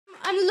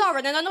I'm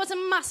Lauren, and I know it's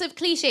a massive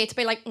cliche to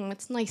be like,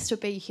 it's nice to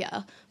be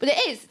here. But it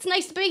is. It's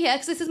nice to be here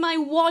because this is my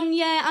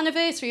 1-year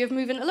anniversary of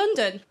moving to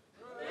London.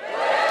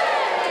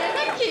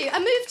 Thank you. I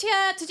moved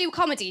here to do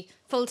comedy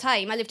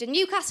full-time. I lived in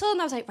Newcastle, and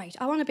I was like, right,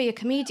 I want to be a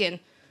comedian.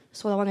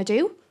 That's what I want to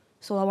do.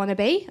 That's what I want to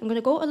be. I'm going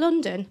to go to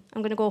London.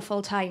 I'm going to go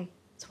full-time.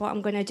 That's what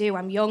I'm going to do.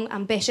 I'm young,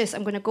 ambitious.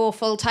 I'm going to go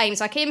full-time.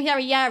 So I came here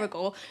a year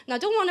ago, and I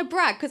don't want to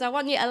brag because I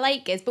want you to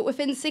like it, but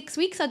within 6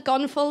 weeks, I'd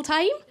gone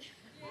full-time.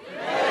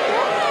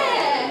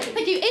 Yeah.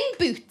 Thank you. In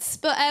boots,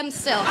 but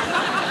still.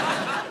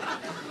 I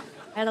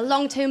had a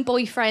long-term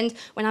boyfriend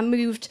when I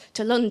moved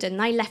to London,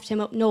 and I left him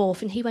up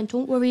north, and he went,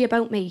 don't worry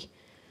about me.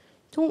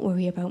 Don't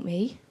worry about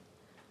me.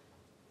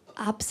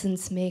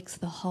 Absence makes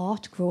the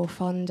heart grow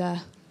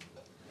fonder.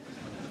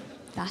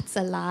 That's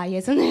a lie,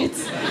 isn't it?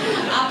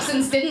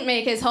 Absence didn't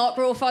make his heart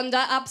grow fonder.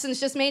 Absence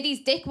just made his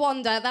dick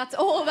wander. That's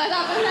all that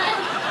happened then.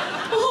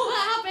 All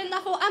that happened. I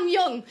thought, I'm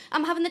young.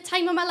 I'm having the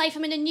time of my life.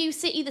 I'm in a new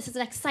city. This is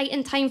an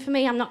exciting time for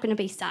me. I'm not going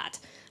to be sad.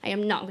 I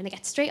am not. I'm going to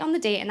get straight on the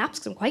dating apps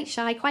because I'm quite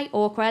shy, quite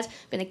awkward.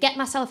 I'm going to get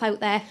myself out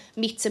there,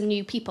 meet some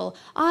new people.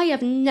 I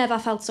have never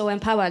felt so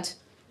empowered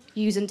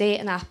using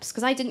dating apps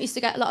because I didn't used to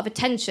get a lot of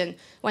attention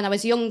when I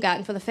was younger.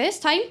 And for the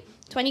first time,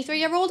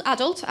 23-year-old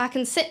adult, I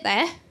can sit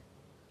there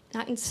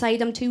and I can decide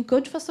I'm too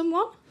good for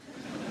someone.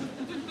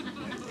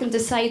 I can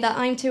decide that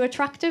I'm too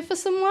attractive for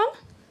someone.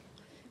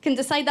 I can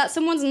decide that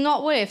someone's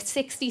not worth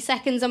 60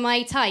 seconds of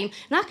my time.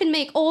 And I can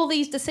make all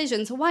these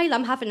decisions while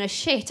I'm having a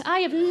shit.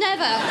 I have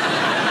never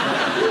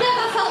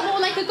felt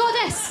more like a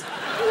goddess.